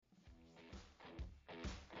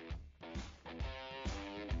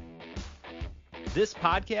This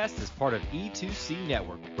podcast is part of E2C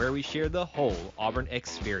Network, where we share the whole Auburn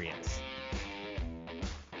experience.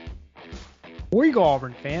 Where you go,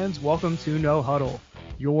 Auburn fans? Welcome to No Huddle,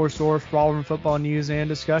 your source for Auburn football news and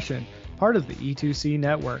discussion, part of the E2C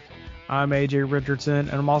Network. I'm AJ Richardson,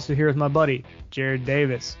 and I'm also here with my buddy, Jared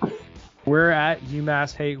Davis. We're at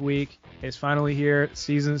UMass Hate Week. It's finally here.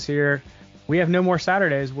 Season's here. We have no more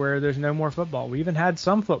Saturdays where there's no more football. We even had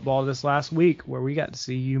some football this last week where we got to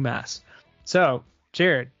see UMass. So,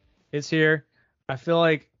 Jared, it's here. I feel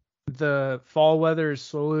like the fall weather is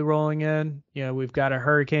slowly rolling in. You know, we've got a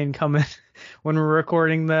hurricane coming when we're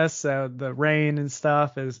recording this, so the rain and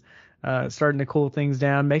stuff is starting to cool things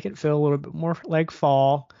down, make it feel a little bit more like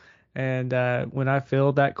fall. And when I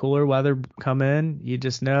feel that cooler weather come in, you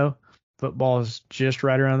just know football is just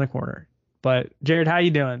right around the corner. But, Jared, how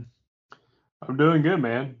you doing? I'm doing good,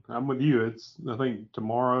 man. I'm with you. I think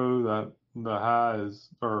tomorrow that the high is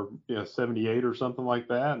 78 or something like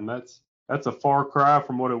that, and that's a far cry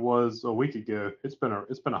from what it was a week ago. It's been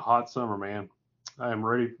a hot summer, man. I am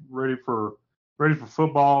ready for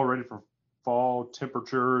football, ready for fall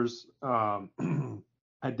temperatures. I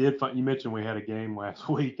did find, you mentioned we had a game last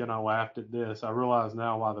week, and I laughed at this. I realize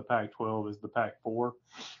now why the Pac-12 is the Pac-4.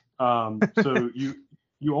 So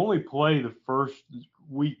you only play the first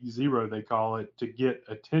week zero, they call it, to get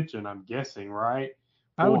attention, I'm guessing, right?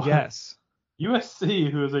 I would guess.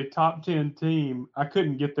 USC, who is a top 10 team, I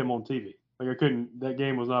couldn't get them on TV. Like, that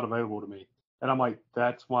game was not available to me. And I'm like,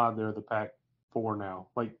 that's why they're the Pac-4 now.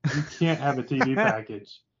 Like, you can't have a TV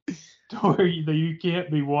package to where you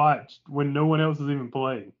can't be watched when no one else is even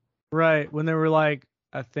playing. Right. When there were, like,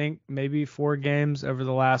 I think maybe 4 games over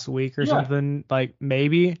the last week or something, like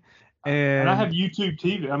maybe. And I have YouTube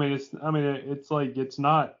TV.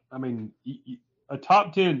 A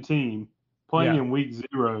top 10 team playing in week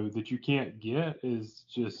 0 that you can't get is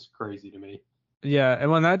just crazy to me. Yeah,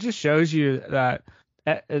 and when that just shows you that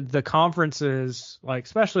the conferences, like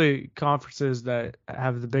especially conferences that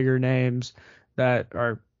have the bigger names that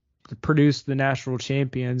are produce the national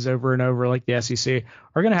champions over and over, like the SEC,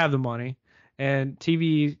 are going to have the money, and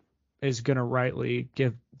TV is going to rightly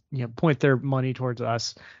point their money towards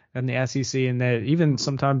us and the SEC, and that even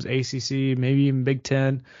sometimes ACC, maybe even Big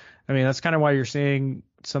Ten. I mean, that's kind of why you're seeing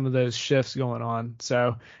some of those shifts going on.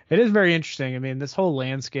 So it is very interesting. I mean, this whole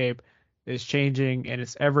landscape is changing, and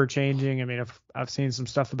it's ever changing. I mean, I've seen some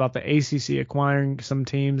stuff about the ACC acquiring some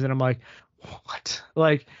teams, and I'm like, what?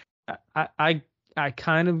 Like, I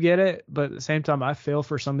kind of get it, but at the same time, I feel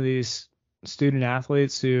for some of these student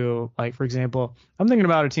athletes who, like, for example, I'm thinking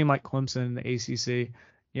about a team like Clemson in the ACC.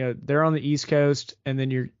 You know, they're on the East Coast, and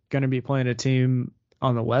then you're going to be playing a team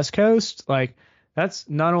on the West Coast. Like, that's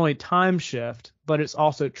not only time shift, but it's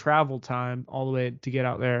also travel time all the way to get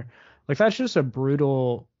out there. Like, that's just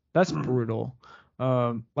brutal.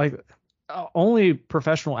 Only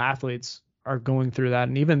professional athletes are going through that,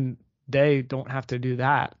 and even they don't have to do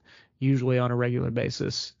that usually on a regular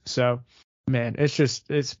basis. So, man,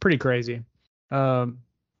 it's pretty crazy.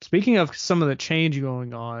 Speaking of some of the change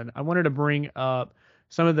going on, I wanted to bring up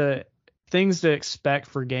some of the things to expect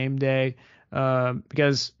for game day.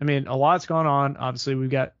 Because, I mean, a lot's gone on. Obviously, we've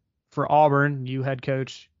got, for Auburn, new head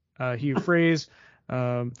coach Hugh Freeze,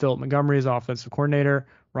 Philip Montgomery is offensive coordinator,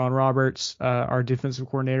 Ron Roberts, our defensive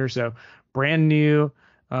coordinator. So brand new.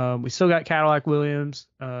 We still got Cadillac Williams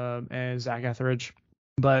and Zach Etheridge.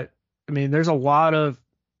 But, I mean, there's a lot of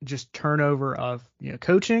just turnover of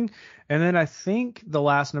coaching. And then I think the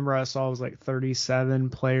last number I saw was like 37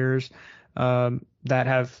 players that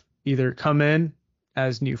have either come in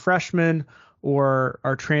as new freshmen or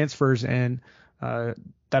are transfers in that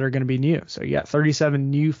are going to be new. So you got 37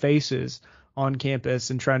 new faces on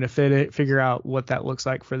campus and trying to figure out what that looks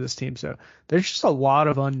like for this team. So there's just a lot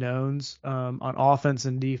of unknowns on offense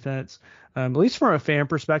and defense. At least from a fan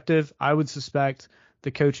perspective, I would suspect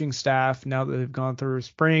the coaching staff, now that they've gone through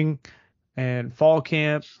spring and fall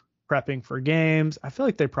camp, prepping for games, I feel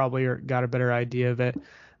like they probably got a better idea of it.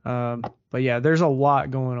 But yeah, there's a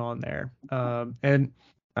lot going on there. And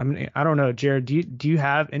I mean, I don't know, Jared, do you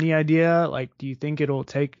have any idea? Like, do you think it'll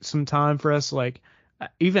take some time for us, like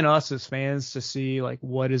even us as fans, to see like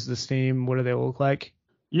what is this team? What do they look like?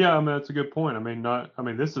 Yeah, I mean, that's a good point.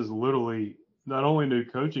 This is literally not only new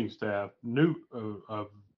coaching staff, a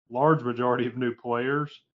large majority of new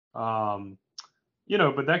players. But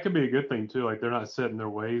that could be a good thing too. Like, they're not set in their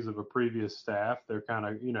ways of a previous staff. They're kind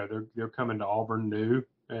of, they're coming to Auburn new,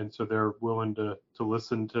 and so they're willing to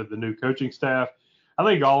listen to the new coaching staff. I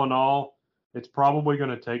think all in all, it's probably going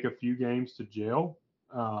to take a few games to gel.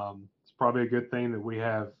 It's probably a good thing that we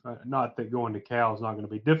have, not that going to Cal is not going to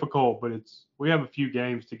be difficult, but we have a few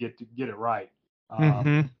games to get it right.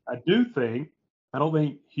 Mm-hmm. I don't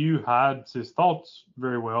think Hugh hides his thoughts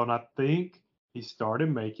very well, and I think he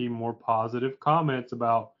started making more positive comments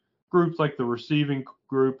about groups like the receiving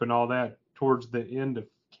group and all that towards the end of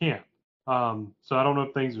camp. So I don't know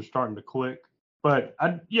if things are starting to click, but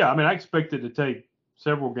I expect it to take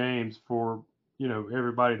several games for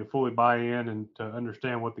everybody to fully buy in and to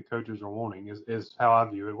understand what the coaches are wanting is how I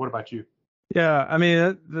view it. What about you? Yeah, I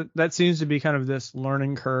mean that seems to be kind of this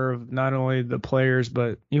learning curve, not only the players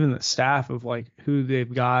but even the staff of like who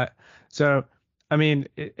they've got. So, I mean,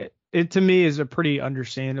 it to me is a pretty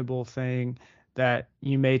understandable thing that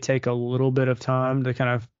you may take a little bit of time to kind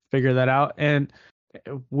of figure that out. And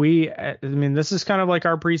I mean, this is kind of like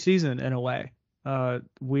our preseason in a way.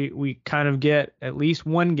 We kind of get at least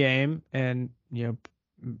one game, and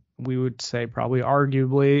we would say probably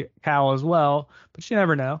arguably Cal as well, but you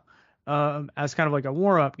never know. As kind of like a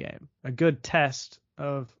warm-up game, a good test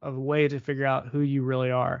of a way to figure out who you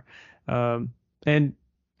really are. And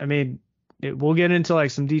I mean, we'll get into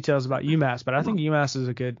like some details about UMass, but I think UMass is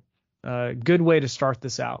a good way to start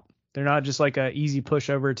this out. They're not just like a easy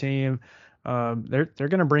pushover team. They're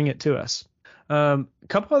going to bring it to us. A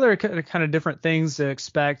couple other kind of different things to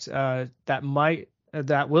expect that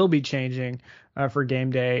will be changing for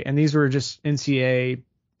game day, and these were just NCAA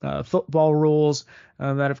football rules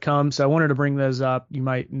that have come. So I wanted to bring those up. You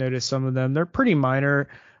might notice some of them. They're pretty minor,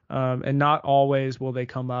 and not always will they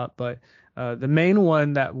come up. But the main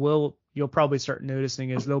one that you'll probably start noticing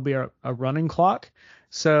is there'll be a running clock.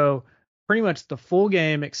 So pretty much the full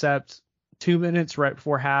game except 2 minutes right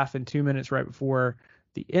before half and 2 minutes right before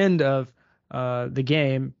the end of the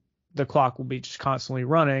game, the clock will be just constantly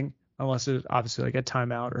running unless it's obviously like a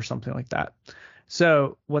timeout or something like that.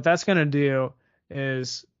 So what that's going to do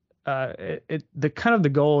is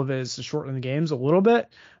the goal of it is to shorten the games a little bit,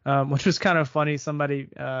 which was kind of funny. Somebody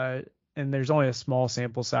and there's only a small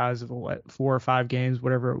sample size of 4 or 5 games,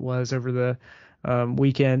 whatever it was over the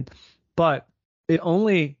weekend, but it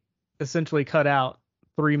only essentially cut out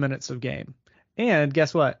 3 minutes of game. And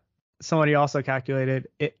guess what? Somebody also calculated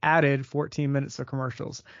it added 14 minutes of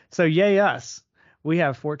commercials. So yay us, we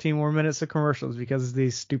have 14 more minutes of commercials because of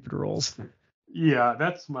these stupid rules. Yeah,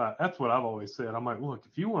 that's what I've always said. I'm like, look,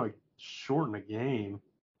 if you want to shorten a game,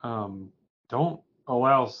 don't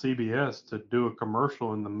allow CBS to do a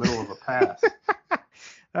commercial in the middle of a pass.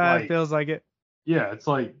 It feels like it. Yeah, it's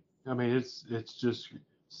like, I mean, it's just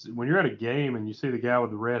when you're at a game and you see the guy with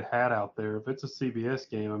the red hat out there, if it's a CBS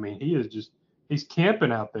game, I mean, he's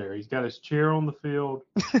camping out there. He's got his chair on the field.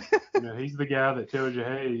 He's the guy that tells you,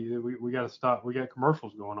 hey, we got to stop. We got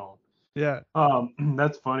commercials going on. Yeah.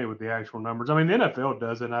 That's funny with the actual numbers. I mean, the NFL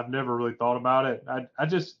does it, and I've never really thought about it. I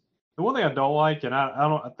just, the one thing I don't like, and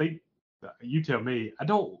I think, you tell me,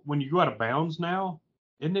 when you go out of bounds now,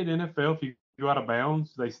 isn't it NFL if you go out of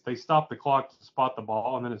bounds, they stop the clock to spot the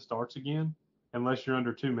ball and then it starts again unless you're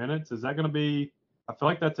under 2 minutes? Is that going to be, I feel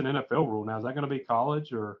like that's an NFL rule now. Is that going to be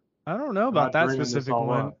college or? I don't know about that specific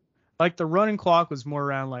one. Up? Like the running clock was more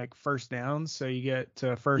around like first downs. So you get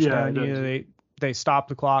to first down, they stop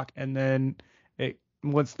the clock, and then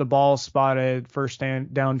once the ball's spotted, first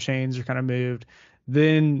down chains are kind of moved,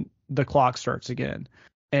 then the clock starts again.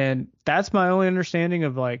 And that's my only understanding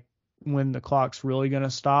of like when the clock's really going to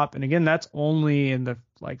stop. And again, that's only in the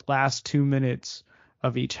like last 2 minutes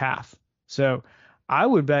of each half. So I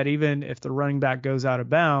would bet even if the running back goes out of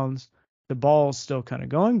bounds, the ball's still kind of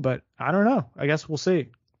going, but I don't know. I guess we'll see.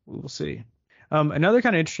 We'll see. Another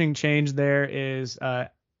kind of interesting change there is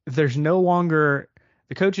there's no longer,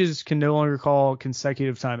 the coaches can no longer call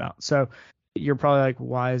consecutive timeouts. So you're probably like,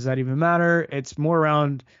 why does that even matter? It's more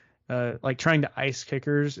around like trying to ice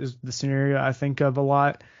kickers is the scenario I think of a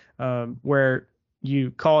lot, where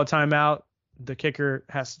you call a timeout, the kicker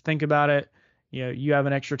has to think about it. You have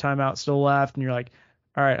an extra timeout still left, and you're like,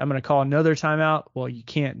 all right, I'm going to call another timeout. Well, you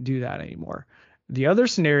can't do that anymore. The other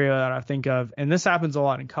scenario that I think of, and this happens a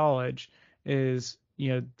lot in college, is,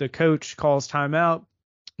 the coach calls timeout,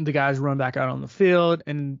 the guys run back out on the field,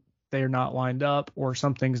 and they're not lined up or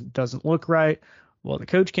something doesn't look right. Well, the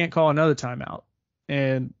coach can't call another timeout.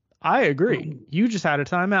 And I agree. You just had a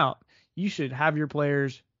timeout. You should have your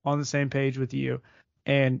players on the same page with you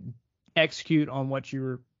and execute on what you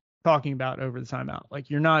were talking about over the timeout. Like,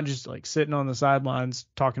 you're not just like sitting on the sidelines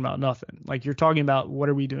talking about nothing. Like, you're talking about what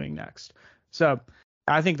are we doing next? So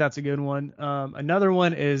I think that's a good one. Another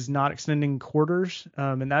one is not extending quarters.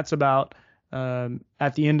 And that's about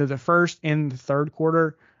at the end of the first and the third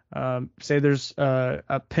quarter. Say there's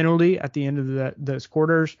a penalty at the end of those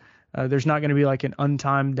quarters. There's not going to be like an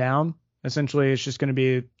untimed down. Essentially, it's just going to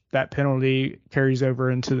be that penalty carries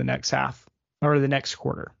over into the next half or the next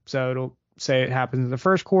quarter. So it'll say it happens in the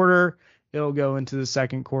first quarter, it'll go into the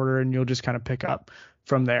second quarter, and you'll just kind of pick up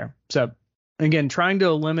from there. So again, trying to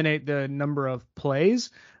eliminate the number of plays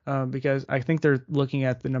because I think they're looking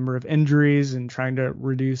at the number of injuries and trying to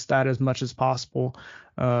reduce that as much as possible.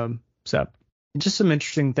 So just some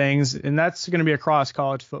interesting things, and that's going to be across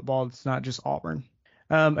college football. It's not just Auburn.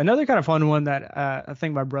 Another kind of fun one that I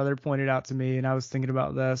think my brother pointed out to me, and I was thinking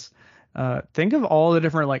about this. Think of all the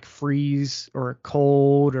different like freeze or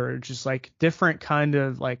cold or just like different kind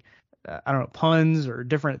of like, I don't know, puns or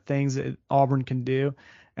different things that Auburn can do.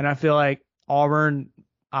 And I feel like Auburn,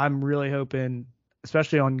 I'm really hoping,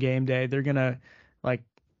 especially on game day, they're going to like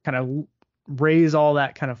kind of raise all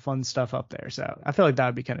that kind of fun stuff up there. So I feel like that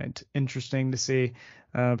would be kind of interesting to see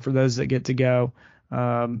for those that get to go.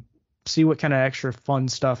 See what kind of extra fun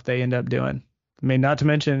stuff they end up doing. I mean, not to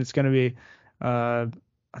mention it's going to be, I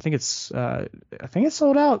think it's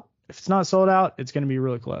sold out. If it's not sold out, it's going to be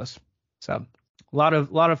really close. So a lot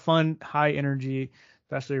of fun, high energy,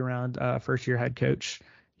 especially around first year head coach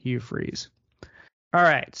Hugh Freeze. All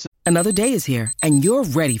right. So Another day is here, and you're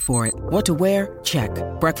ready for it. What to wear? Check.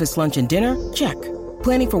 Breakfast, lunch, and dinner? Check.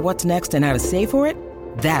 Planning for what's next and how to save for it?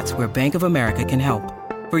 That's where Bank of America can help.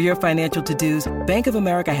 For your financial to-dos, Bank of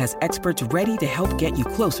America has experts ready to help get you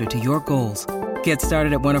closer to your goals. Get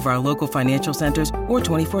started at one of our local financial centers or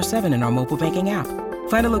 24/7 in our mobile banking app.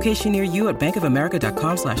 Find a location near you at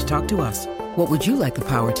bankofamerica.com/talktous. What would you like the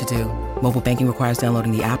power to do? Mobile banking requires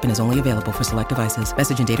downloading the app and is only available for select devices.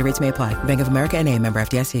 Message and data rates may apply. Bank of America N.A., member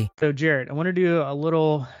FDIC. So Jared, I want to do a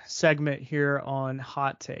little segment here on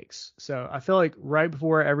hot takes. So I feel like right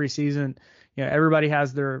before every season, everybody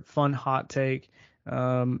has their fun hot take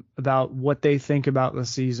about what they think about the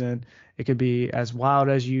season. It could be as wild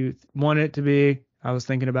as you want it to be. I was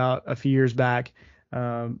thinking about a few years back,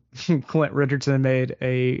 Clint Richardson made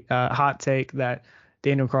a hot take that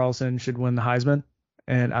Daniel Carlson should win the Heisman,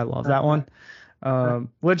 and I love that one.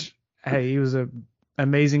 Which, hey, he was an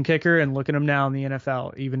amazing kicker, and look at him now in the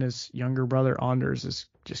NFL. Even his younger brother Anders is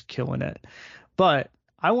just killing it. But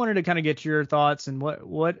I wanted to kind of get your thoughts and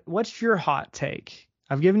what's your hot take?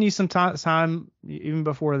 I've given you some time even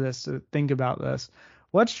before this to think about this.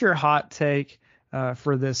 What's your hot take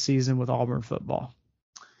for this season with Auburn football?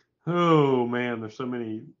 Oh man, there's so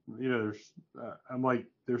many.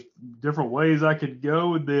 There's different ways I could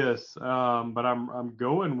go with this, but I'm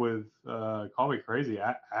going with call me crazy.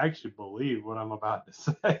 I actually believe what I'm about to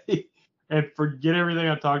say, and forget everything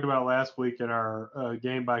I talked about last week in our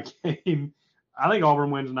game by game. I think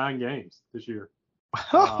Auburn wins 9 games this year.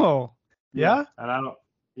 Oh. Yeah. And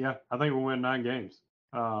I think we'll win 9 games.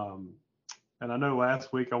 And I know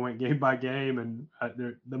last week I went game by game, and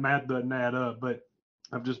the math doesn't add up, but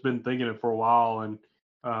I've just been thinking it for a while, and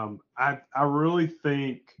I really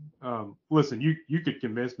think. Listen, you could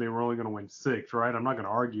convince me we're only going to win 6, right? I'm not going to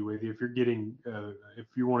argue with you if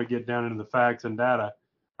you want to get down into the facts and data.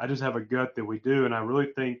 I just have a gut that we do, and I really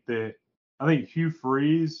think that Hugh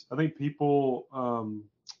Freeze. I think people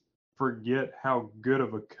forget how good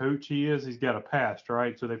of a coach he is. He's got a past,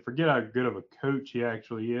 right? So they forget how good of a coach he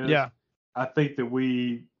actually is. Yeah. I think that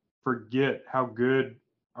we forget how good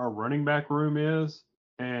our running back room is.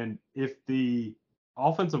 And if the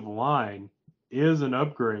offensive line is an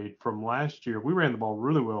upgrade from last year, we ran the ball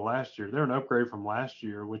really well last year. They're an upgrade from last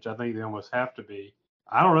year, which I think they almost have to be.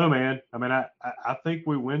 I don't know, man. I mean, I think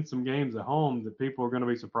we win some games at home that people are going to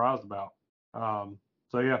be surprised about.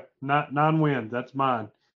 So, yeah, 9 wins. That's mine.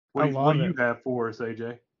 What do you have for us,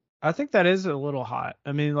 AJ? I think that is a little hot.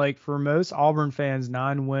 I mean, like for most Auburn fans,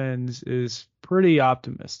 9 wins is pretty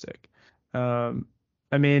optimistic.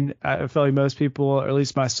 I mean, I feel like most people, or at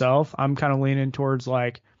least myself, I'm kind of leaning towards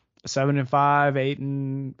like 7-5,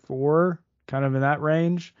 8-4, kind of in that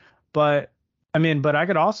range. But I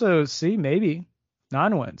could also see maybe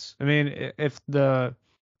 9 wins. I mean, if the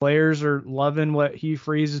players are loving what Hugh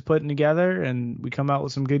Freeze is putting together and we come out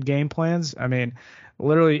with some good game plans, I mean,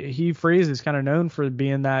 literally Hugh Freeze is kind of known for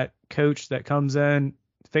being that coach that comes in,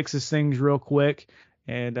 fixes things real quick,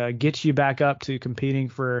 and gets you back up to competing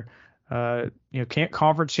for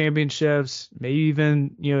conference championships, maybe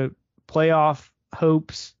even playoff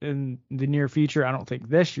hopes in the near future. I don't think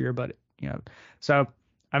this year, but so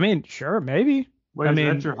I mean, sure, maybe. Wait, is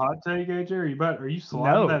that your hot take, AJ? Are you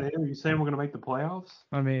sliding that in? Are you saying we're going to make the playoffs?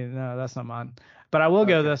 I mean, no, that's not mine. But I will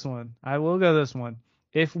go this one.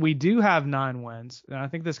 If we do have 9 wins, and I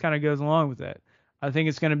think this kind of goes along with it, I think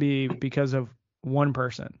it's going to be because of one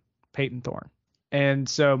person, Peyton Thorne. And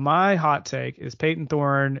so my hot take is Peyton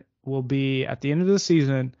Thorne will be, at the end of the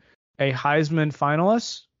season, a Heisman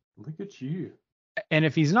finalist. Look at you. And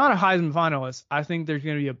if he's not a Heisman finalist, I think there's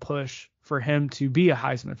going to be a push for him to be a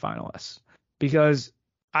Heisman finalist. because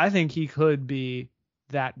I think he could be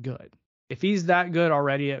that good. If he's that good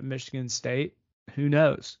already at Michigan State, who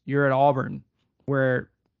knows? You're at Auburn, where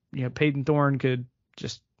Peyton Thorne could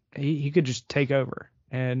just he could just take over,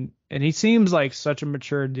 and he seems like such a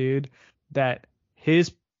mature dude that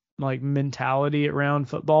his like mentality around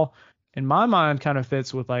football, in my mind, kind of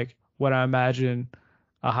fits with like what I imagine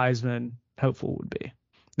a Heisman hopeful would be.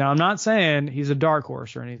 Now, I'm not saying he's a dark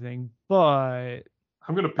horse or anything, but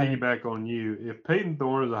I'm going to piggyback on you. If Peyton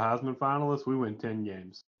Thorne is a Heisman finalist, we win 10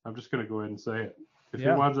 games. I'm just going to go ahead and say it. If he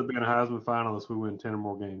winds up being a Heisman finalist, we win 10 or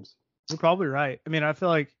more games. You're probably right. I mean, I feel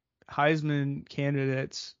like Heisman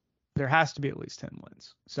candidates, there has to be at least 10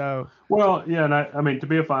 wins. So, well, yeah, and I mean, to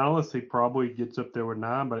be a finalist, he probably gets up there with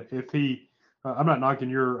 9. But if he, I'm not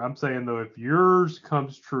knocking I'm saying though, if yours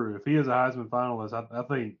comes true, if he is a Heisman finalist, I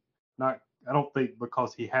think not. I don't think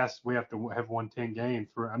because we have to have won 10 games.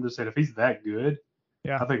 I'm just saying if he's that good,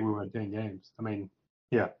 I think we win 10 games. I mean,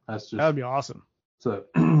 yeah, that would be awesome. So,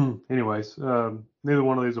 anyways, neither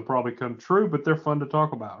one of these will probably come true, but they're fun to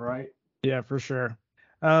talk about, right? Yeah, for sure.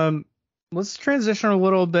 Let's transition a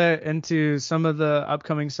little bit into some of the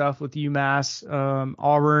upcoming stuff with UMass.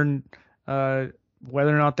 Auburn,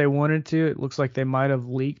 whether or not they wanted to, it looks like they might have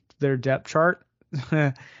leaked their depth chart.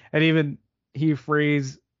 And even Hugh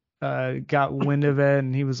Freeze got wind of it,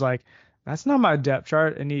 and he was like, that's not my depth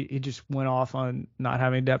chart. And he just went off on not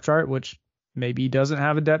having a depth chart, which maybe he doesn't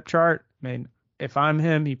have a depth chart. I mean, if I'm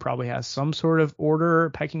him, he probably has some sort of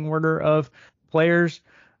pecking order of players.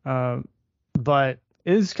 But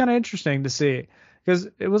it's kind of interesting to see because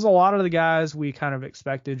it was a lot of the guys we kind of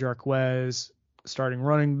expected. Jarquez starting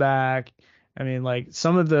running back. I mean, like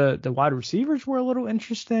some of the wide receivers were a little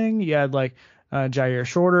interesting. You had like Jair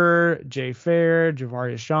Shorter, Jay Fair,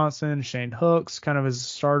 Javarius Johnson, Shane Hooks kind of as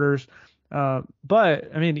starters.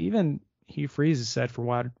 But I mean, even Hugh Freeze has said for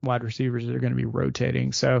wide receivers they're going to be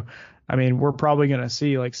rotating. So, I mean, we're probably going to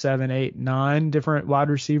see like 7, 8, 9 different wide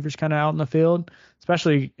receivers kind of out in the field,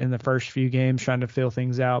 especially in the first few games trying to fill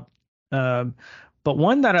things out. But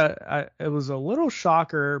one that it was a little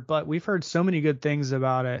shocker, but we've heard so many good things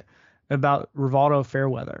about Rivaldo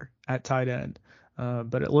Fairweather at tight end.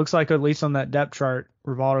 But it looks like at least on that depth chart,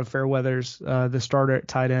 Rivaldo Fairweather's the starter at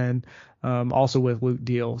tight end, also with Luke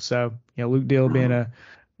Deal. So, Luke Deal being a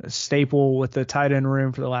staple with the tight end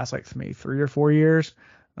room for the last like maybe 3 or 4 years.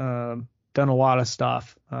 Done a lot of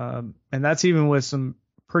stuff. And that's even with some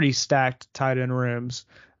pretty stacked tight end rooms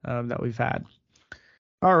that we've had.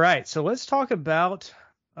 All right, so let's talk about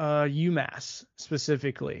UMass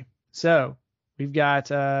specifically. So we've got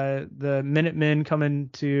the Minutemen coming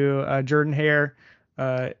to Jordan-Hare.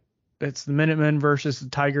 It's the Minutemen versus the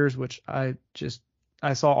Tigers, which I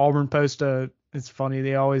saw Auburn post it's funny,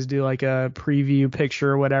 they always do like a preview picture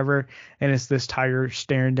or whatever, and it's this tiger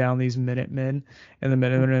staring down these Minutemen, and the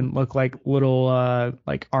Minutemen look like little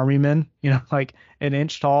like army men, like an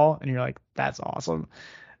inch tall, and you're like, that's awesome.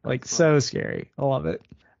 Like so scary. I love it.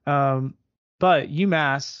 But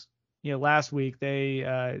UMass, last week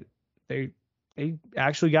they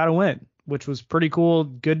actually got a win, which was pretty cool.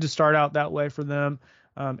 Good to start out that way for them.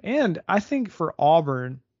 And I think for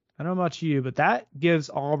Auburn, I don't know about you, but that gives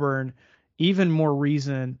Auburn even more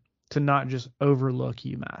reason to not just overlook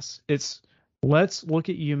UMass. Let's look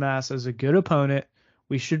at UMass as a good opponent.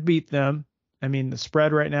 We should beat them. I mean, the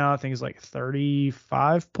spread right now, I think is like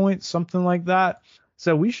 35 points, something like that.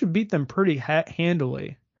 So we should beat them pretty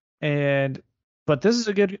handily. But this is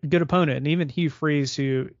a good opponent. And even Hugh Freeze,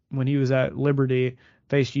 who, when he was at Liberty,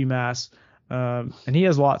 faced UMass, and he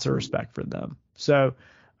has lots of respect for them. So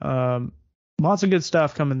lots of good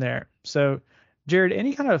stuff coming there. So, Jared,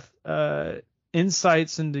 any kind of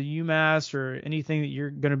insights into UMass or anything that you're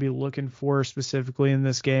going to be looking for specifically in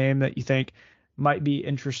this game that you think might be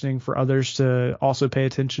interesting for others to also pay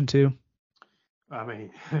attention to? I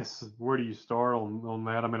mean, where do you start on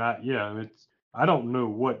that? I mean, I don't know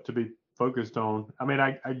what to be focused on. I mean,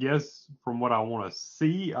 I guess from what I want to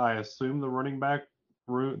see, I assume the running backs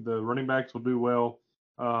will do well.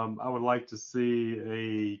 I would like to see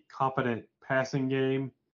a competent passing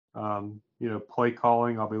game. Play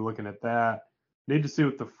calling, I'll be looking at that. Need to see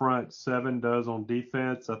what the front 7 does on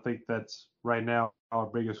defense. I think that's right now our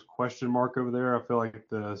biggest question mark over there. I feel like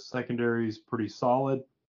the secondary is pretty solid.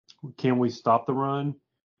 Can we stop the run?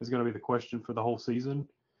 Is going to be the question for the whole season.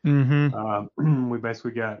 Mm-hmm. We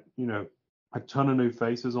basically got a ton of new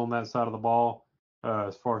faces on that side of the ball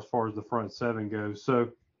as far as the front 7 goes. So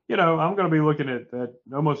I'm going to be looking at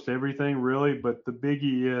almost everything really, but the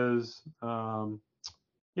biggie is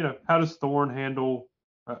how does Thorne handle?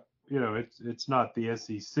 It's not the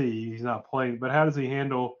SEC. He's not playing, but how does he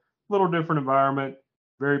handle a little different environment?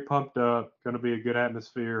 very pumped up. Going to be a good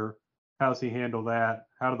atmosphere. How's he handle that?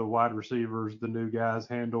 How do the wide receivers, the new guys,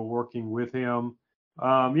 handle working with him?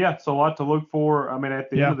 Yeah, it's a lot to look for. I mean, at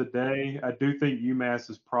the end of the day, I do think UMass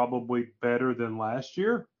is probably better than last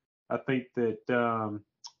year. I think that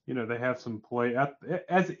they have some play,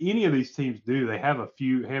 as any of these teams do. They have a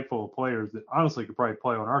handful of players that honestly could probably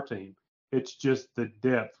play on our team. It's just the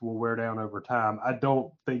depth will wear down over time. I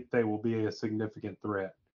don't think they will be a significant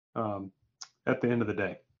threat at the end of the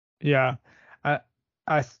day. Yeah,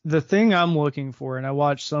 the thing I'm looking for, and I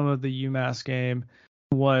watched some of the UMass game,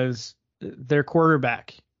 was their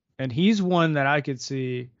quarterback, and he's one that I could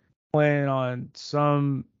see playing on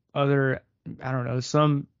some other, I don't know,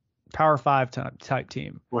 some Power 5 type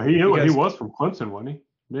team. Well, he was from Clemson, wasn't he?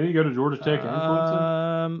 Didn't he go to Georgia Tech and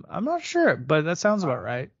Clemson? I'm not sure, but that sounds about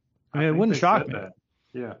right. I mean, it wouldn't shock me. That.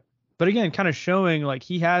 Yeah. But again, kind of showing like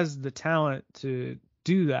he has the talent to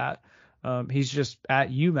do that. He's just at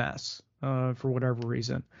UMass for whatever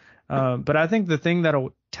reason. But I think the thing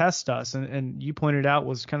that'll test us, and you pointed out,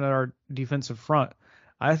 was kind of our defensive front.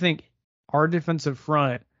 I think our defensive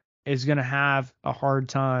front is going to have a hard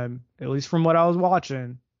time, at least from what I was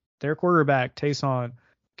watching. Their quarterback, Taysom,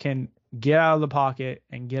 can get out of the pocket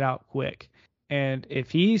and get out quick. And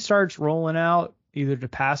if he starts rolling out either to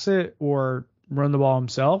pass it or run the ball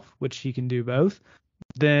himself, which he can do both,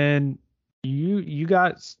 then you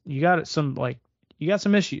got some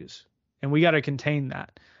issues, and we got to contain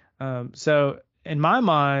that. So in my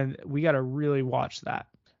mind, we got to really watch that.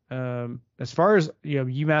 As far as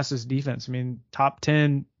UMass's defense, I mean, top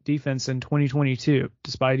 10 defense in 2022,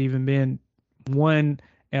 despite even being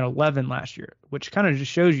 1-11 last year, which kind of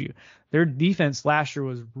just shows you their defense last year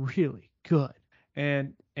was really good.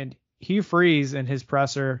 And Hugh Freeze and his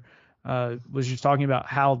presser was just talking about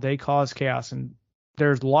how they cause chaos, and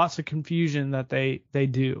there's lots of confusion that they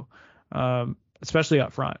do, especially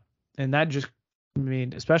up front. And that just, I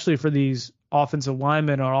mean, especially for these offensive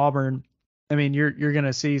linemen on Auburn, I mean, you're going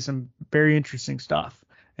to see some very interesting stuff,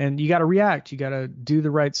 and you got to react. You got to do the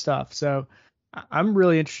right stuff. So I'm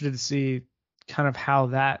really interested to see kind of how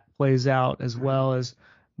that plays out, as well as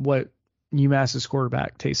what UMass's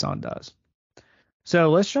quarterback Taysom does.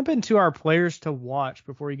 So let's jump into our players to watch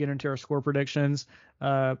before we get into our score predictions.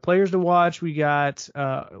 Players to watch, we got,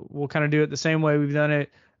 we'll kind of do it the same way we've done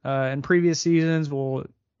it in previous seasons. We'll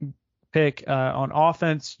pick on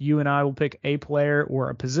offense. You and I will pick a player or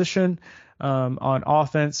a position on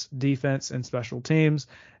offense, defense, and special teams,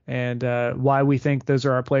 and why we think those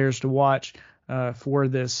are our players to watch for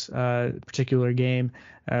this particular game,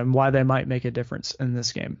 and why they might make a difference in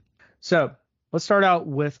this game. So let's start out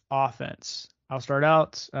with offense. I'll start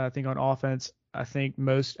out, I think on offense, I think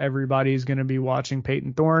most everybody is going to be watching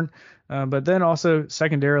Peyton Thorne, but then also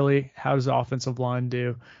secondarily, how does the offensive line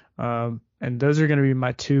do? And those are going to be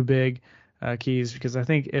my two big keys, because I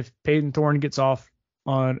think if Peyton Thorne gets off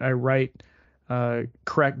on a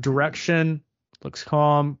correct direction, looks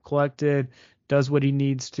calm, collected, does what he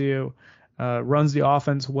needs to, runs the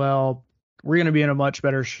offense well, we're going to be in a much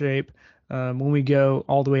better shape when we go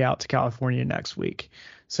all the way out to California next week.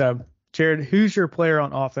 So, Jared, who's your player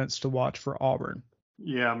on offense to watch for Auburn?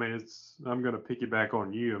 Yeah, I mean, I'm going to piggyback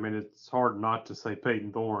on you. I mean, it's hard not to say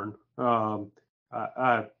Peyton Thorne. Peyton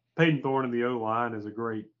Thorne in the O-line is a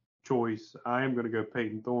great choice. I am going to go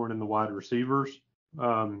Peyton Thorne in the wide receivers.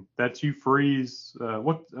 That's Hugh Freeze.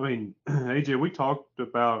 AJ, we talked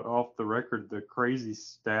about off the record the crazy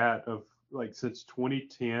stat of, like, since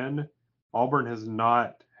 2010, Auburn has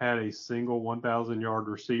not had a single 1,000-yard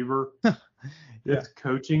receiver. Yeah. Its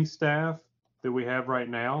coaching staff that we have right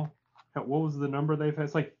now, what was the number they've had?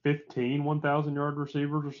 It's like 15 1,000-yard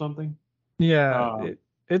receivers or something. Yeah,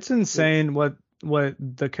 it's insane what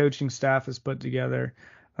the coaching staff has put together.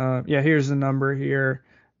 Here's the number here.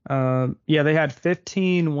 They had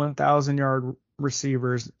 15 1,000-yard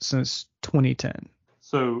receivers since 2010.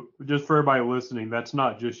 So just for everybody listening, that's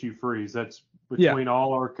not just Hugh Freeze. That's between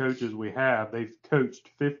all our coaches we have. They've coached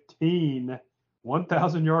 15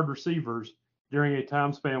 1,000-yard receivers during a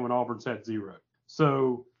time span when Auburn's had 0.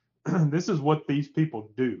 So this is what these people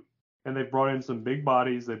do. And they've brought in some big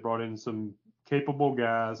bodies. They brought in some capable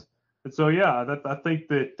guys. And so, I think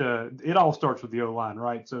that it all starts with the O-line,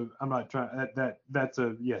 right? So I'm not trying that's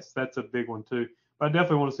a big one too. But I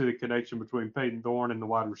definitely want to see the connection between Peyton Thorne and the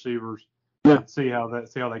wide receivers. And see how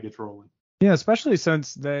that gets rolling. Yeah, especially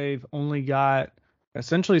since they've only got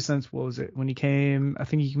essentially since, what was it, when he came, I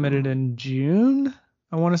think he committed in June,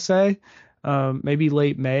 I want to say, maybe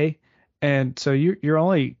late May. And so you're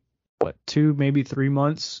only, 2, maybe 3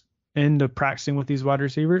 months into practicing with these wide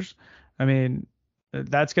receivers. I mean,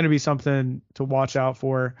 that's going to be something to watch out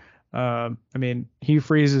for. I mean, Hugh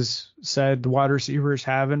Freeze has said the wide receivers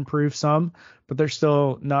have improved some, but they're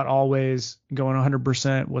still not always going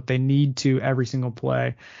 100% what they need to every single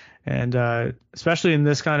play. And especially in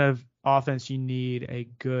this kind of offense, you need a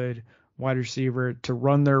good wide receiver to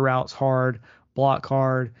run their routes hard, block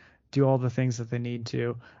hard, do all the things that they need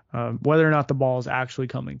to, whether or not the ball is actually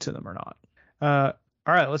coming to them or not.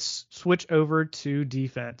 All right, let's switch over to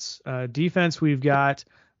defense. Defense, we've got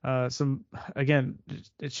again,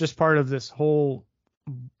 it's just part of this whole,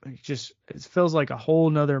 it feels like a whole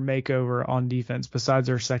nother makeover on defense besides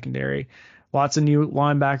our secondary. Lots of new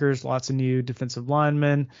linebackers, lots of new defensive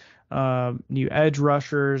linemen, new edge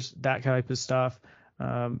rushers, that type of stuff.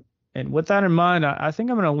 And with that in mind, I think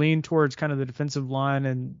I'm going to lean towards kind of the defensive line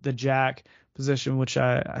and the jack position, which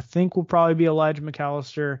I think will probably be Elijah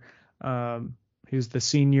McAllister, who's the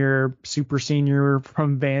super senior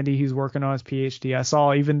from Vandy. He's working on his PhD. I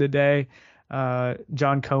saw even today,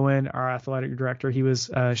 John Cohen, our athletic director, he was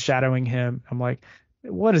shadowing him. I'm like,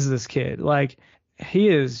 what is this kid? Like, he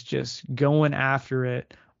is just going after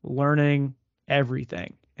it, learning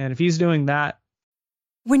everything. And if he's doing that,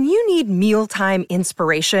 when you need mealtime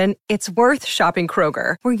inspiration, it's worth shopping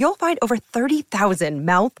Kroger, where you'll find over 30,000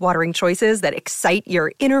 mouth-watering choices that excite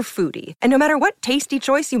your inner foodie. And no matter what tasty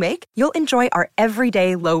choice you make, you'll enjoy our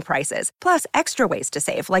everyday low prices, plus extra ways to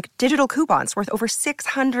save, like digital coupons worth over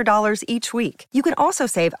 $600 each week. You can also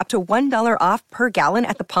save up to $1 off per gallon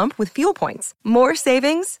at the pump with fuel points. More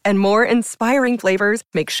savings and more inspiring flavors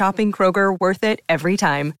make shopping Kroger worth it every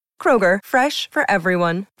time. Kroger, fresh for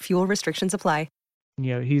everyone. Fuel restrictions apply.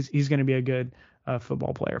 You know, he's going to be a good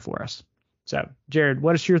football player for us. So, Jared,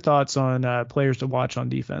 what is your thoughts on players to watch on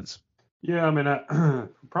defense? Yeah, I mean,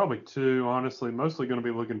 probably two, honestly. Mostly going to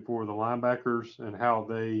be looking for the linebackers and how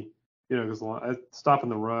they, because stopping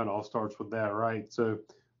the run all starts with that, right? So,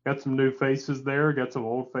 got some new faces there, got some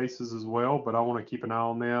old faces as well, but I want to keep an eye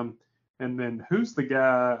on them. And then who's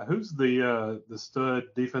the stud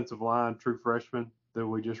defensive line true freshman that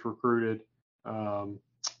we just recruited?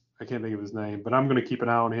 I can't think of his name, but I'm going to keep an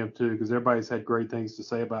eye on him too because everybody's had great things to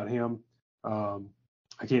say about him. I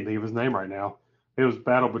can't think of his name right now. It was a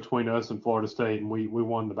battle between us and Florida State, and we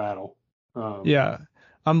won the battle. Yeah,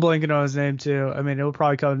 I'm blanking on his name too. I mean, it'll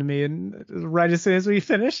probably come to me and right as soon as we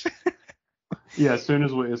finish. Yeah, as soon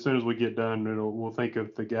as we get done, we'll think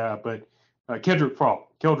of the guy. But Keldrick Falk.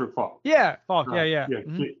 Yeah, Falk. Yeah. Yeah.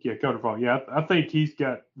 Keldrick Falk. Yeah, I think he's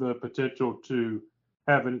got the potential to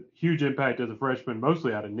have a huge impact as a freshman,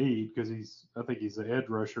 mostly out of need because I think he's an edge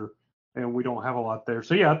rusher, and we don't have a lot there.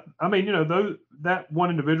 So yeah, I mean, that one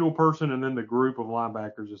individual person and then the group of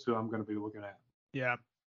linebackers is who I'm going to be looking at. Yeah,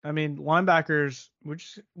 I mean, linebackers,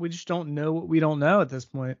 we just don't know what we don't know at this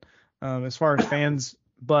point, as far as fans.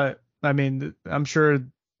 But I mean, I'm sure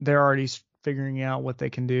they're already figuring out what they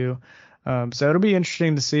can do. So it'll be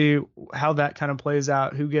interesting to see how that kind of plays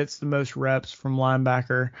out. Who gets the most reps from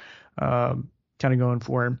linebacker? Kind of going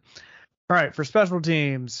for him. All right, for special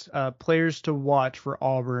teams, players to watch for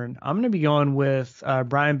Auburn, I'm going to be going with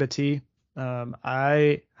Brian Battie.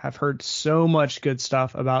 I have heard so much good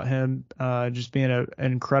stuff about him, just being an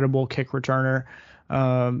incredible kick returner.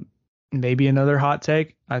 Maybe another hot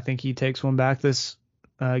take. I think he takes one back this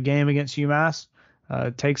game against UMass,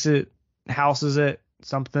 takes it, houses it,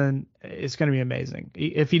 something. It's going to be amazing.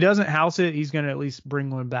 If he doesn't house it, he's going to at least bring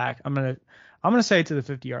one back. I'm going to say to the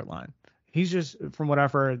 50-yard line. He's just, from what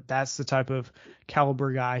I've heard, that's the type of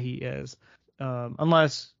caliber guy he is.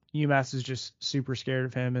 Unless UMass is just super scared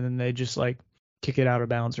of him and then they just like kick it out of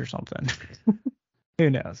bounds or something.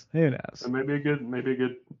 Who knows? Maybe a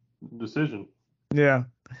good decision. Yeah.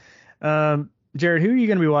 Jared, who are you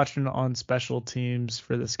going to be watching on special teams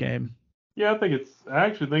for this game? Yeah, I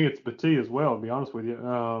actually think it's Battie as well, to be honest with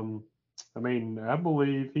you. I mean, I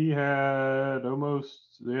believe he had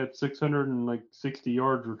 660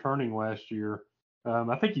 yards returning last year.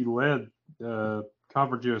 I think he led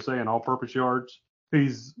Conference USA in all-purpose yards.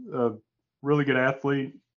 He's a really good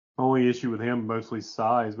athlete. Only issue with him, mostly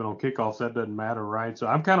size, but on kickoffs, that doesn't matter, right? So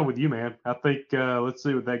I'm kind of with you, man. I think let's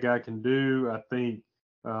see what that guy can do. I think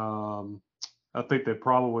they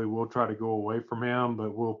probably will try to go away from him,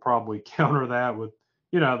 but we'll probably counter that with,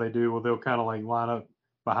 how they do. Well, they'll kind of like line up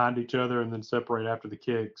behind each other and then separate after the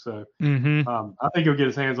kick. So I think he'll get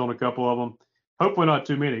his hands on a couple of them. Hopefully not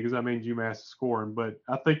too many because that means UMass is scoring. But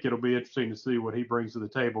I think it'll be interesting to see what he brings to the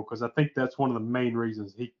table because I think that's one of the main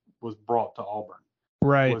reasons he was brought to Auburn.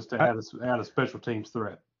 Right. Was to add a special teams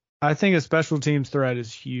threat. I think a special teams threat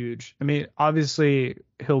is huge. I mean, obviously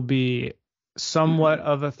he'll be somewhat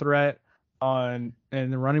of a threat in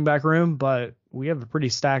the running back room, but we have a pretty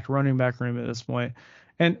stacked running back room at this point.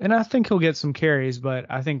 And I think he'll get some carries, but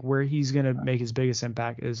I think where he's going to make his biggest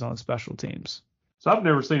impact is on special teams. So I've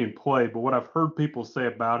never seen him play, but what I've heard people say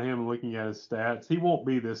about him, looking at his stats, he won't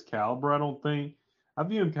be this caliber, I don't think. I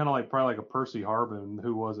view him kind of like probably like a Percy Harvin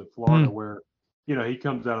who was at Florida, where he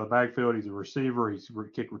comes out of the backfield, he's a receiver, he's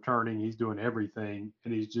kick returning, he's doing everything,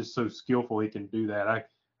 and he's just so skillful he can do that.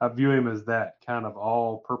 I view him as that kind of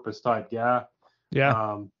all-purpose type guy.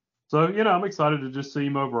 Yeah. So I'm excited to just see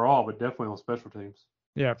him overall, but definitely on special teams.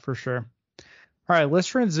 Yeah, for sure. All right, let's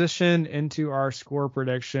transition into our score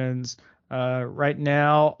predictions. Right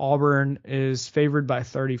now, Auburn is favored by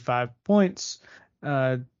 35 points.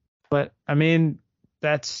 But I mean,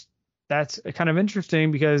 that's kind of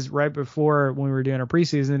interesting because right before when we were doing our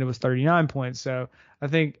preseason, it was 39 points. So I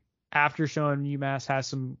think after showing UMass has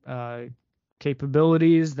some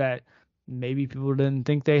capabilities that maybe people didn't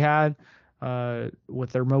think they had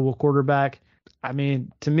with their mobile quarterback. I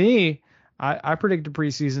mean, to me, I predicted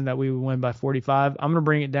preseason that we would win by 45. I'm going to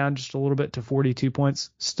bring it down just a little bit to 42 points.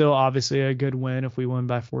 Still, obviously, a good win if we win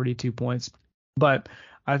by 42 points. But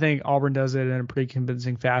I think Auburn does it in a pretty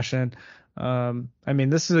convincing fashion. I mean,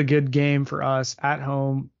 this is a good game for us at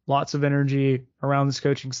home. Lots of energy around this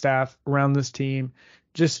coaching staff, around this team.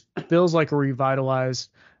 Just feels like a revitalized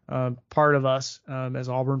part of us as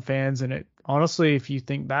Auburn fans. And it honestly, if you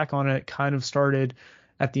think back on it, kind of started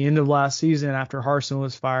at the end of last season after Harsin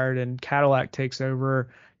was fired and Cadillac takes over.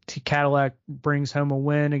 Cadillac brings home a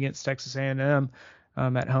win against Texas A&M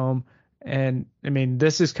at home. And I mean,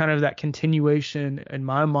 this is kind of that continuation in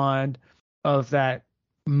my mind of that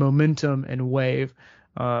momentum and wave.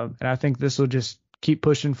 And I think this will just keep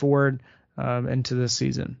pushing forward into this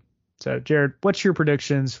season. So Jared, what's your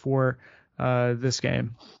predictions for this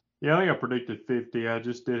game? Yeah, I think I predicted 50. I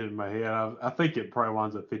just did it in my head. I think it probably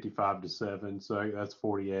winds up 55-7, so that's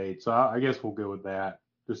 48. So I guess we'll go with that.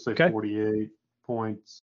 Just say 48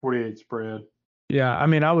 points, 48 spread. Yeah, I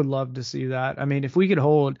mean, I would love to see that. I mean, if we could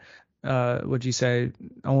hold, would you say,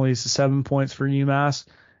 only 7 points for UMass,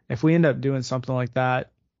 if we end up doing something like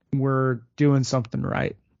that, we're doing something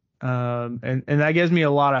right. And that gives me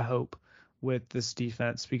a lot of hope with this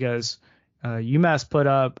defense because UMass put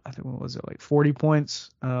up, I think, what was it, like 40 points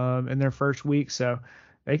in their first week. So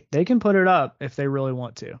they can put it up if they really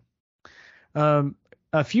want to.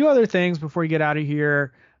 A few other things before we get out of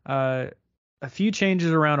here. A few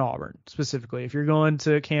changes around Auburn specifically. If you're going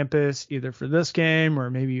to campus either for this game or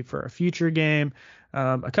maybe for a future game,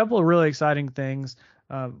 a couple of really exciting things.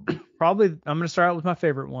 Probably I'm going to start out with my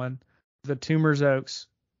favorite one. The Tumors Oaks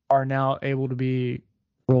are now able to be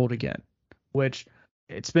rolled again, which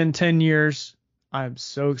it's been 10 years. I'm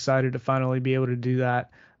so excited to finally be able to do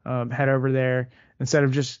that. Head over there instead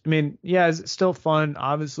of just, I mean, yeah, it's still fun,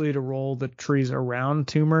 obviously, to roll the trees around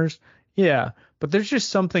Tumors. Yeah, but there's just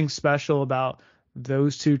something special about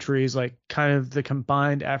those two trees, like kind of the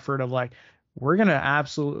combined effort of like, we're going to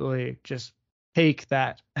absolutely just take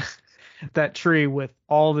that that tree with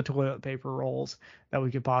all the toilet paper rolls that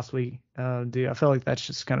we could possibly do. I feel like that's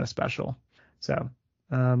just kind of special. So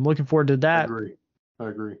looking forward to that. I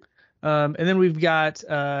agree. And then we've got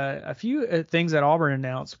a few things that Auburn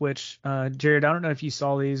announced, which, Jared, I don't know if you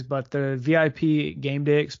saw these, but the VIP game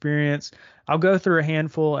day experience, I'll go through a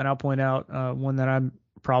handful and I'll point out one that I'm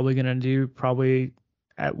probably going to do probably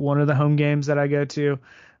at one of the home games that I go to.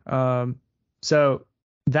 So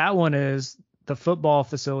that one is the football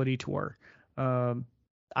facility tour.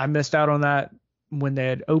 I missed out on that when they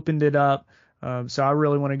had opened it up. So I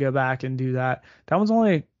really want to go back and do that. That one's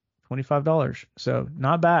only $25. So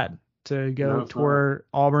not bad to go tour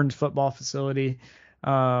Auburn's football facility.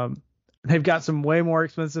 They've got some way more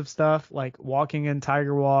expensive stuff like walking in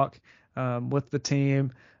Tiger Walk with the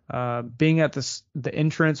team, being at the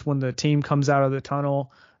entrance when the team comes out of the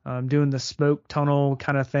tunnel, doing the smoke tunnel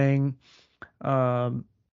kind of thing,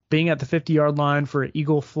 being at the 50-yard line for an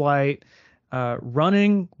eagle flight,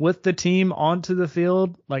 running with the team onto the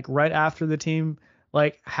field, like right after the team.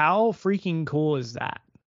 Like, how freaking cool is that?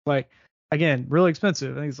 Like, again, really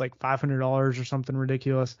expensive. I think it's like $500 or something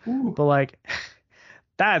ridiculous. Ooh. But like,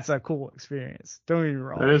 that's a cool experience. Don't get me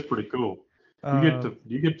wrong. That is pretty cool.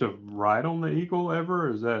 You get to ride on the eagle ever?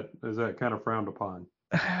 Or is that kind of frowned upon?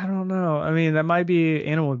 I don't know. I mean, that might be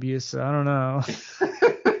animal abuse. So I don't know.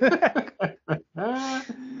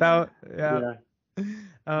 Yeah.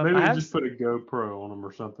 Maybe just put a GoPro on them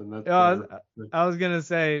or something. That's I was gonna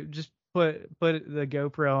say just put the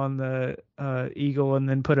GoPro on the eagle and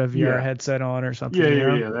then put a VR headset on or something.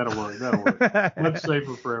 Yeah. That'll work. Much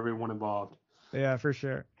safer for everyone involved. Yeah, for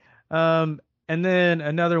sure. And And then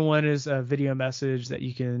another one is a video message that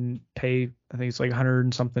you can pay. I think it's like $100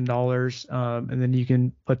 and something. And then you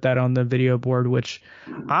can put that on the video board, which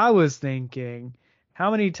I was thinking, how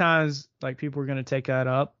many times like people are going to take that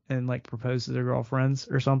up and like propose to their girlfriends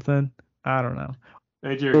or something? I don't know.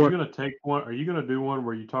 Hey, Jared, are you going to take one? Are you going to do one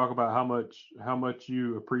where you talk about how much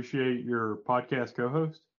you appreciate your podcast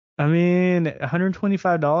co-host? I mean,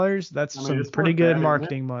 $125. That's some pretty good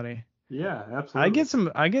marketing money. Yeah, absolutely.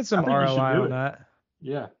 I get some ROI on that.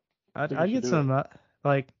 Yeah. I get some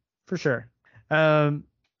like for sure. And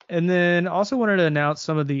then also wanted to announce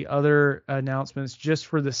some of the other announcements just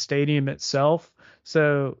for the stadium itself.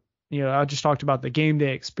 So, I just talked about the game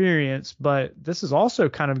day experience, but this is also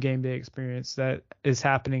kind of game day experience that is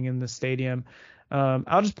happening in the stadium.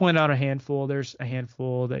 I'll just point out a handful. There's a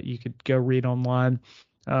handful that you could go read online.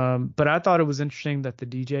 But I thought it was interesting that the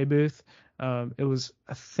DJ booth, it was,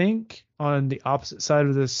 I think, on the opposite side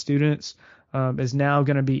of the students, is now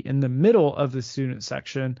going to be in the middle of the student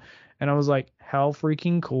section. And I was like, how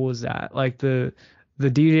freaking cool is that? Like the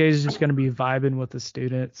DJ is just going to be vibing with the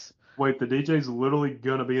students. Wait, the DJ's literally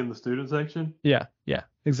going to be in the student section? Yeah,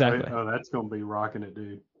 exactly. Oh, that's going to be rocking it,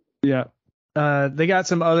 dude. Yeah. They got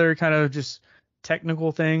some other kind of just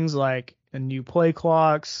technical things like a new play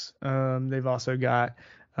clocks. They've also got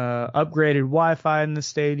upgraded Wi-Fi in the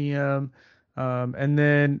stadium. And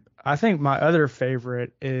then I think my other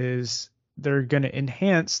favorite is they're going to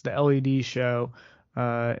enhance the LED show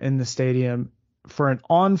in the stadium for an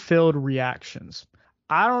on-field reactions.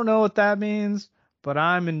 I don't know what that means, but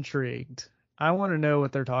I'm intrigued. I want to know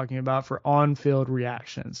what they're talking about for on-field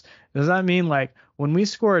reactions. Does that mean like when we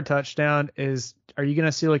score a touchdown, are you going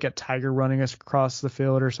to see like a tiger running us across the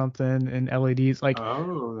field or something in LEDs? Like,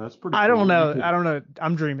 oh, that's pretty I cool. don't know.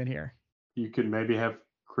 I'm dreaming here. You could maybe have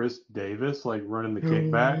Chris Davis like running the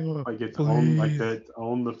kickback, like it's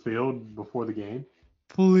on the field before the game.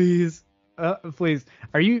 Please. Please.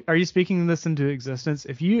 Are you speaking this into existence?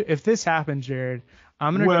 If this happens, Jared,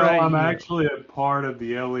 I'm gonna. Well, I'm actually a part of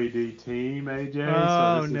the LED team, AJ.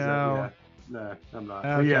 Oh, so no. No, I'm not.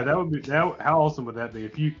 Okay. But yeah, that would be how awesome would that be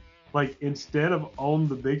if you like instead of on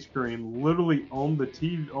the big screen, literally on the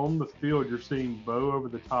TV on the field, you're seeing Bo over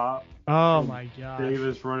the top. Oh my gosh.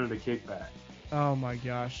 Davis running a kickback. Oh my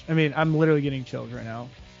gosh. I mean, I'm literally getting chills right now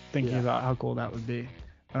thinking about how cool that would be.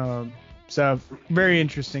 So very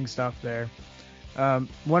interesting stuff there.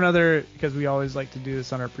 One other, because we always like to do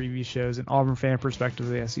this on our preview shows, an Auburn fan perspective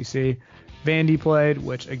of the SEC. Vandy played,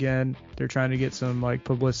 which again, they're trying to get some like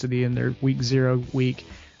publicity in their week 0 week.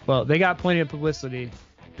 Well, they got plenty of publicity.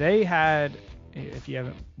 They had, if you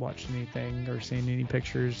haven't watched anything or seen any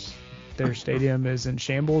pictures, their stadium is in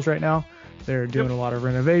shambles right now. They're doing a lot of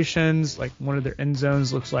renovations. Like one of their end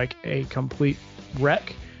zones looks like a complete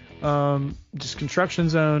wreck, just construction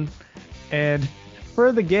zone. And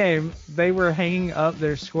for the game, they were hanging up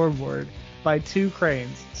their scoreboard by 2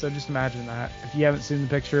 cranes. So just imagine that. If you haven't seen the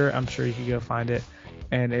picture, I'm sure you can go find it.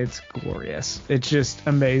 And it's glorious. It's just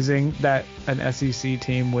amazing that an SEC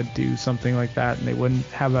team would do something like that and they wouldn't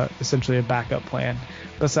have essentially a backup plan.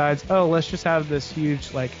 Besides, let's just have this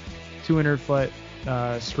huge, like, 200-foot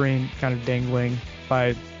screen kind of dangling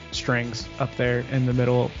by strings up there in the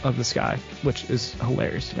middle of the sky, which is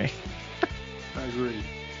hilarious to me. I agree.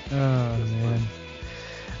 Oh, man.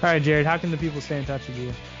 All right, Jared, how can the people stay in touch with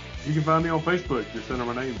you? You can find me on Facebook. Just enter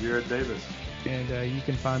my name, Jared Davis. And you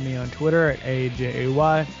can find me on Twitter at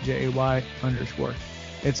AJAY, JAY_.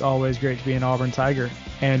 It's always great to be an Auburn Tiger.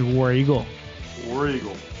 And War Eagle. War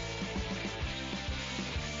Eagle.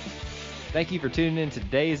 Thank you for tuning in to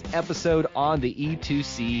today's episode on the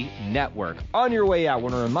E2C Network. On your way out, I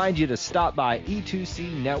want to remind you to stop by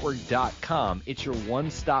e2cnetwork.com. It's your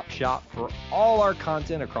one-stop shop for all our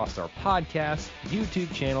content across our podcast,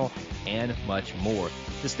 YouTube channel, and much more.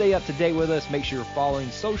 To stay up to date with us, make sure you're following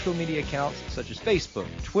social media accounts such as Facebook,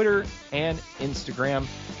 Twitter, and Instagram.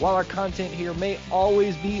 While our content here may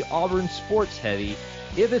always be Auburn sports heavy,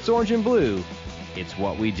 if it's orange and blue, it's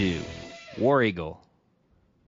what we do. War Eagle.